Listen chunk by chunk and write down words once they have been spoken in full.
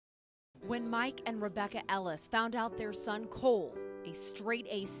When Mike and Rebecca Ellis found out their son Cole, a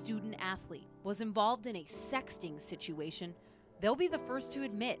straight-A student athlete, was involved in a sexting situation, they'll be the first to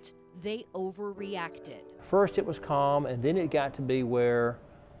admit they overreacted. First it was calm, and then it got to be where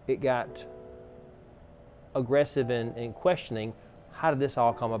it got aggressive in questioning, how did this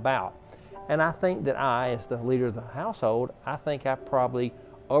all come about? And I think that I, as the leader of the household, I think I probably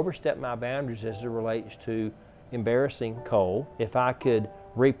overstepped my boundaries as it relates to embarrassing Cole. If I could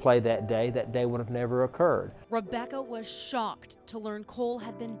replay that day would have never occurred. Rebecca was shocked to learn Cole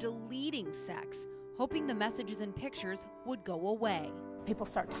had been deleting sex, hoping the messages and pictures would go away. People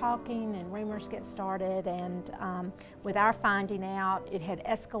start talking and rumors get started, and with our finding out, it had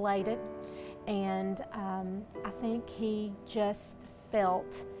escalated, and I think he just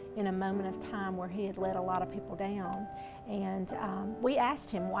felt in a moment of time where he had let a lot of people down, and we asked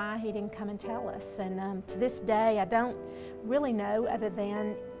him why he didn't come and tell us, and to this day I don't really know, other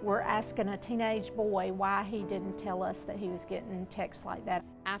than we're asking a teenage boy why he didn't tell us that he was getting texts like that.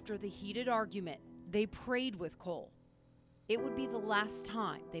 After the heated argument, they prayed with Cole. It would be the last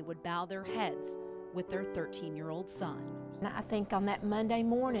time they would bow their heads with their 13-year-old son. And I think on that Monday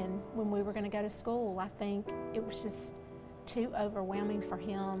morning when we were going to go to school, I think it was just too overwhelming for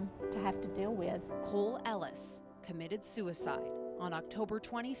him to have to deal with. Cole Ellis committed suicide on October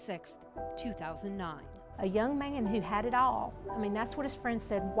 26, 2009. A young man who had it all. I mean, that's what his friends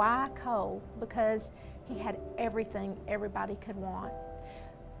said. Why Cole? Because he had everything everybody could want.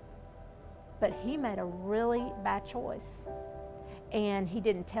 But he made a really bad choice. And he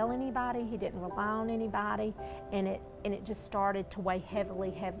didn't tell anybody, he didn't rely on anybody, and it just started to weigh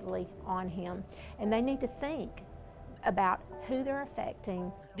heavily on him. And they need to think about who they're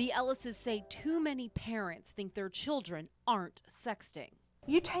affecting. The Ellises say too many parents think their children aren't sexting.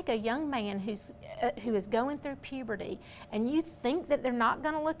 You take a young man who is going through puberty, and you think that they're not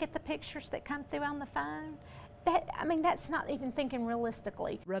going to look at the pictures that come through on the phone? That's not even thinking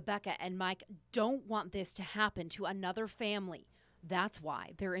realistically. Rebecca and Mike don't want this to happen to another family. That's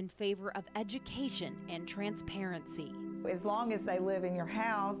why they're in favor of education and transparency. As long as they live in your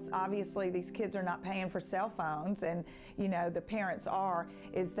house, obviously these kids are not paying for cell phones, and the parents are,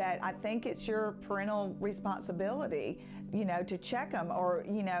 is that I think it's your parental responsibility, to check them, or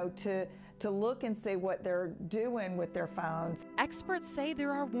to look and see what they're doing with their phones. Experts say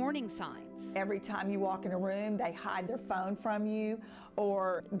there are warning signs. Every time you walk in a room, they hide their phone from you,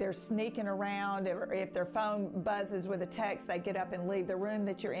 or they're sneaking around. If their phone buzzes with a text, they get up and leave the room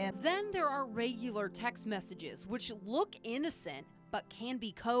that you're in. Then there are regular text messages, which look innocent, but can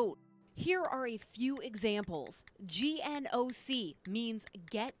be code. Here are a few examples. GNOC means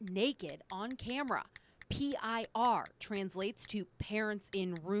get naked on camera. PIR translates to parents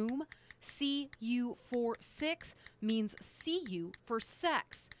in room. CU46 means see you for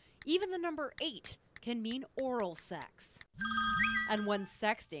sex. Even the number 8 can mean oral sex. And when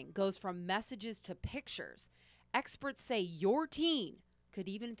sexting goes from messages to pictures, experts say your teen could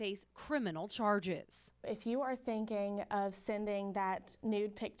even face criminal charges. If you are thinking of sending that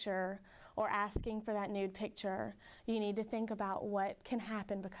nude picture or asking for that nude picture, you need to think about what can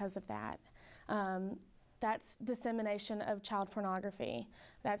happen because of that. That's dissemination of child pornography.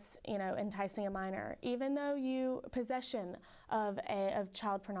 That's, enticing a minor. Even though possession of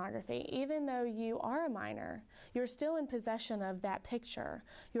child pornography, even though you are a minor, you're still in possession of that picture.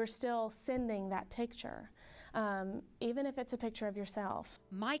 You're still sending that picture, even if it's a picture of yourself.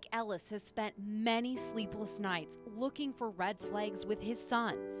 Mike Ellis has spent many sleepless nights looking for red flags with his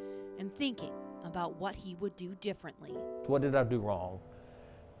son and thinking about what he would do differently. What did I do wrong?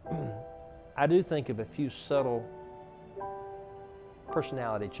 I do think of a few subtle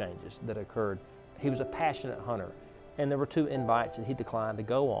personality changes that occurred. He was a passionate hunter, and there were 2 invites that he declined to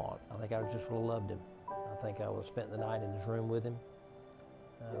go on. I think I just would have loved him. I think I would have spent the night in his room with him.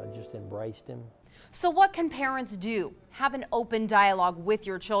 I just embraced him. So what can parents do? Have an open dialogue with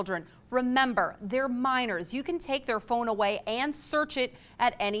your children. Remember, they're minors. You can take their phone away and search it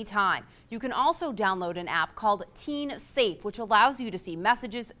at any time. You can also download an app called Teen Safe, which allows you to see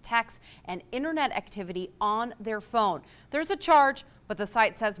messages, texts, and internet activity on their phone. There's a charge, but the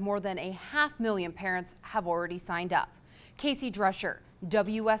site says more than 500,000 parents have already signed up. Casey Drescher,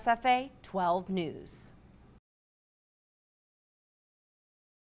 WSFA 12 News.